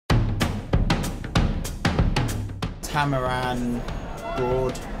Tamaran,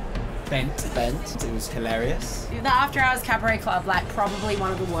 Broad, Bent. It was hilarious. The After Hours Cabaret Club, like probably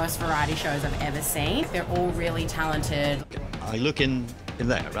one of the worst variety shows I've ever seen. They're all really talented. I look in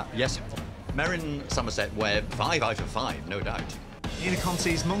there, right? Yes. Merrin Somerset Webb, 5 out of 5, no doubt. Nina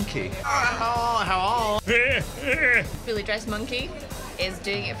Conti's Monkey. Fully Dressed Monkey is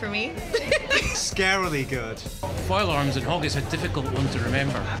doing it for me. Scarily good. Foil Arms and Hog is a difficult one to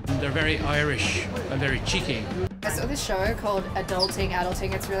remember. They're very Irish and very cheeky. I saw this show called Adulting.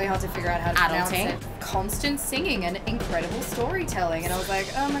 It's really hard to figure out how to pronounce it. Constant singing and incredible storytelling. And I was like,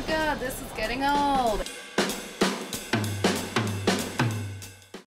 oh my God, this is getting old.